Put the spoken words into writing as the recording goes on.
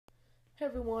Hey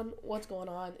everyone, what's going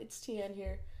on? It's TN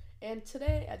here, and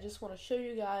today I just want to show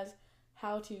you guys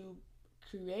how to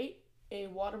create a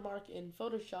watermark in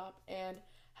Photoshop and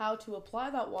how to apply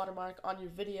that watermark on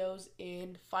your videos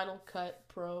in Final Cut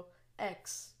Pro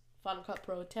X, Final Cut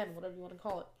Pro 10, whatever you want to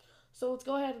call it. So let's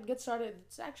go ahead and get started.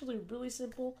 It's actually really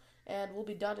simple and we'll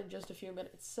be done in just a few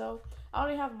minutes. So I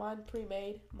already have mine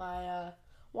pre-made, my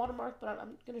watermark, but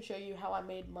I'm going to show you how I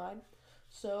made mine.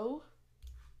 So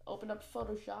open up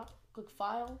Photoshop, click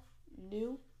File,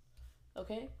 New.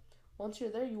 Okay. Once you're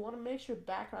there, you want to make sure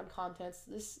background contents.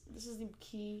 This is the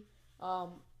key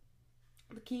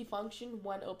function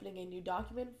when opening a new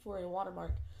document for a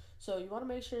watermark. So you want to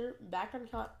make sure background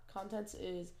contents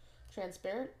is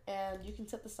transparent, and you can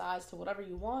set the size to whatever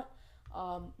you want.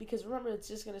 Because remember, it's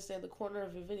just going to stay in the corner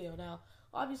of your video. Now,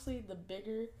 obviously, the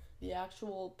bigger the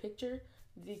actual picture,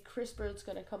 the crisper it's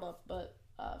going to come up. But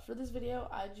for this video,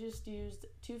 I just used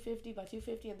 250 by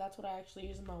 250, and that's what I actually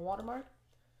use in my watermark.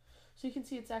 So you can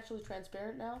see it's actually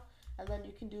transparent now, and then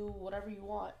you can do whatever you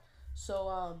want.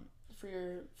 So for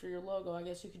your logo, I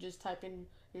guess you could just type in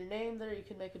your name there. You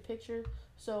can make a picture.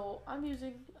 So I'm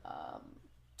using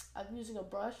a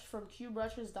brush from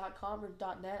qbrushes.com or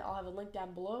 .net. I'll have a link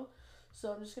down below.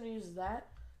 So I'm just gonna use that.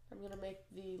 I'm gonna make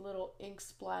the little ink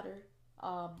splatter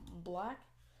black.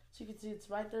 So you can see it's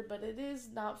right there, but it is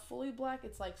not fully black.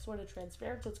 It's like sort of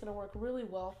transparent, so it's going to work really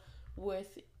well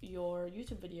with your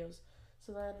YouTube videos.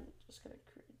 So then just going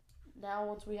to create. Now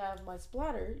once we have my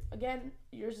splatter, again,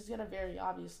 yours is going to vary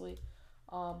obviously,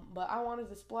 but I wanted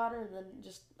the splatter and then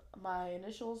just my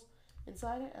initials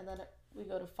inside it, and then we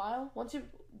go to File. Once you're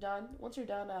done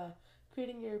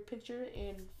creating your picture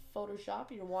in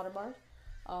Photoshop, your watermark,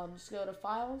 just go to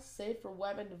File, Save for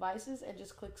Web and Devices, and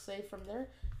just click Save from there,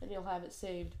 and you'll have it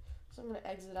saved. So I'm going to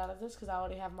exit out of this because I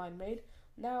already have mine made.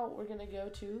 Now we're going to go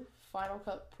to Final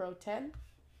Cut Pro 10.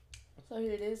 So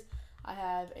here it is. I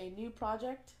have a new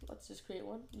project. Let's just create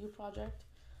one. New project.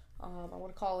 I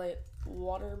want to call it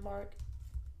Watermark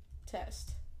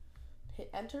Test. Hit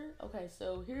Enter. Okay,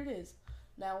 so here it is.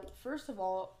 Now, first of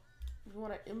all, you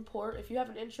want to import. If you have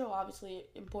an intro, obviously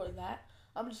import that.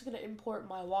 I'm just going to import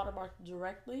my watermark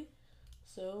directly.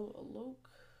 So, look,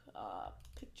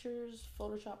 pictures,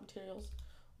 Photoshop materials,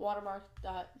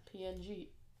 watermark.png.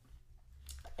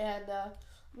 And I'm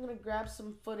going to grab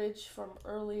some footage from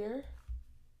earlier.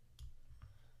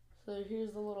 So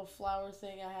here's the little flower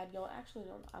thing I had going. Actually,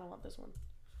 I don't want this one.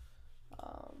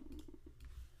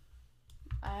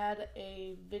 I had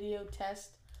a video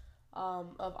test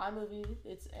of iMovie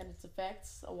and its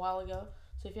effects a while ago.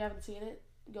 So if you haven't seen it,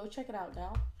 go check it out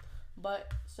now.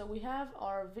 But so we have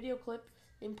our video clip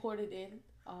imported in.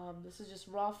 This is just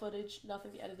raw footage,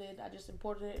 nothing edited. I just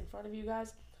imported it in front of you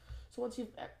guys. So once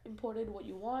you've imported what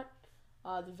you want,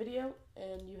 the video,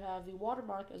 and you have the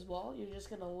watermark as well, you're just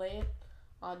going to lay it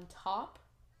on top.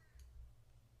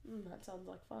 That sounds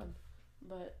like fun.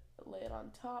 But lay it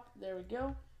on top. There we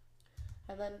go.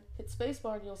 And then hit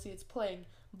spacebar and you'll see it's playing.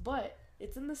 But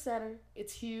it's in the center,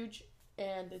 it's huge,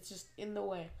 and it's just in the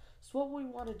way. So what we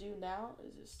want to do now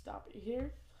is just stop it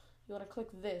here. You want to click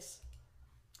this.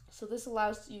 So this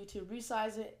allows you to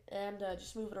resize it and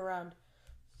just move it around.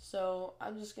 So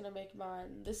I'm just going to make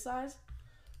mine this size,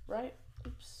 right?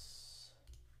 Oops.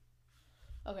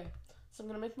 Okay, so I'm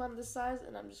going to make mine this size,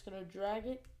 and I'm just going to drag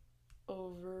it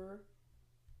over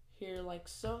here like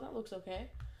so. That looks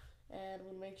okay. And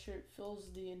we'll make sure it fills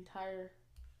the entire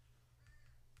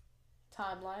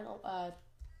timeline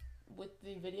with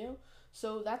the video.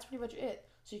 So that's pretty much it.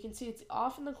 So you can see it's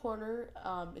off in the corner.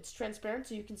 It's transparent,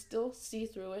 so you can still see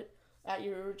through it at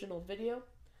your original video.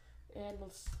 And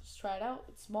let's just try it out.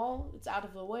 It's small, it's out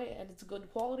of the way, and it's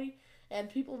good quality. And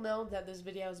people know that this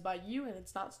video is by you and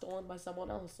it's not stolen by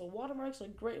someone else. So watermarks are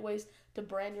great ways to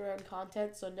brand your own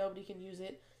content so nobody can use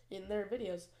it in their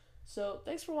videos. So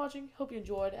thanks for watching. Hope you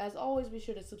enjoyed. As always, be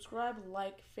sure to subscribe,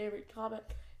 like, favorite, comment,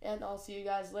 and I'll see you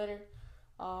guys later.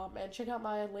 And check out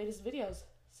my latest videos.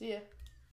 See ya.